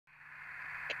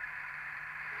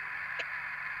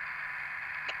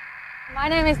My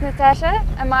name is Natasha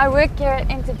and my work here at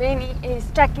Entabeni is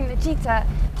tracking the cheetah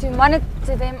to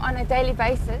monitor them on a daily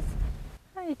basis.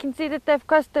 You can see that they've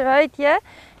crossed the road here.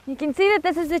 You can see that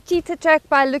this is a cheetah track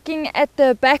by looking at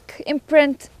the back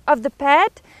imprint of the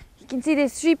pad. You can see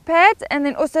there's 3 pads and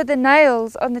then also the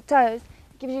nails on the toes.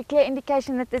 It gives you a clear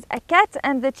indication that there's a cat,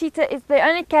 and the cheetah is the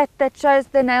only cat that shows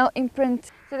the nail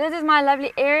imprint. So this is my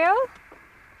lovely aerial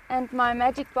and my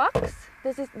magic box.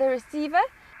 This is the receiver.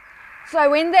 So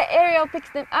when the aerial picks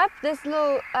them up, this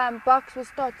little box will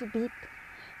start to beep,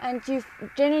 and you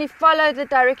generally follow the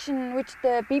direction in which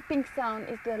the beeping sound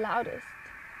is the loudest.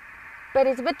 But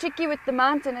it's a bit tricky with the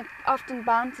mountain, it often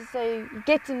bounces, so you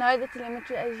get to know the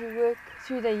telemetry as you work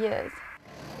through the years.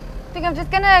 I think I'm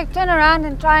just going to turn around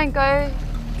and try and go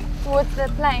towards the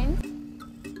plains.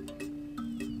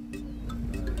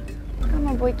 Come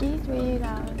on boykies, where are you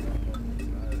now?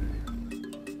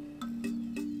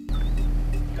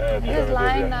 I'm just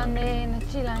lying down there in the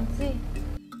tree line, see?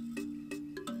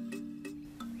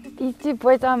 These 2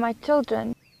 boys are my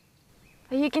children.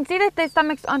 You can see that their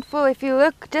stomachs aren't full. If you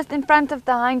look just in front of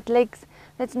the hind legs,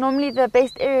 that's normally the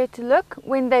best area to look.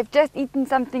 When they've just eaten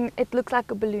something, it looks like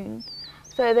a balloon.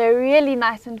 So they're really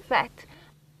nice and fat.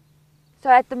 So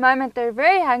at the moment they're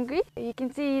very hungry. You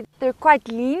can see they're quite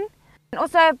lean. And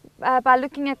also by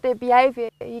looking at their behavior,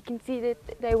 you can see that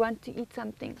they want to eat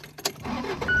something.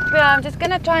 But I'm just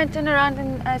going to try and turn around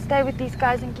and stay with these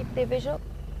guys and keep their visual.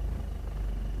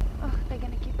 Oh, they're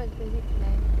going to keep us busy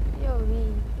today.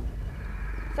 Yo-wee.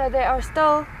 So they are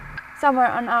still somewhere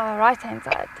on our right hand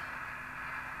side.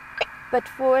 But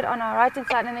forward on our right hand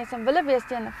side, and there's some wildebeest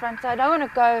here in the front, so I don't want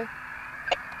to go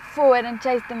forward and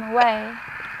chase them away.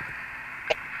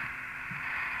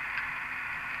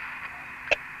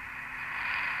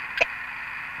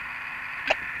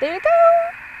 There we go!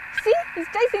 See? He's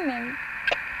chasing them.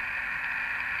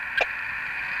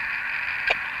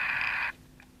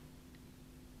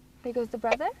 There goes the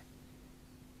brother.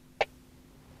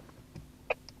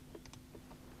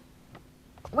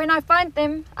 When I find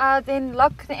them, I'll then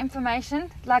log the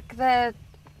information, like the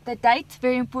date,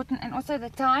 very important, and also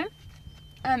the time.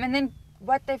 And then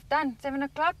what they've done, 7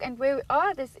 o'clock, and where we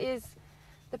are. This is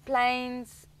the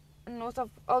plains north of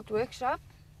Old Workshop.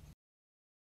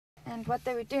 And what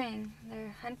they were doing,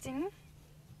 they're hunting.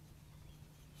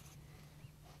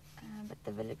 But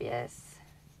the wildebeest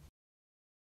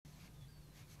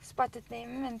spotted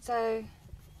them, and so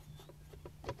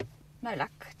no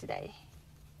luck today.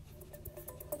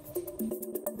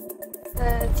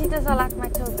 The cheetahs are like my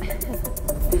children.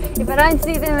 If I don't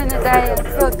see them in a day, I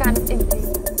feel kind of empty.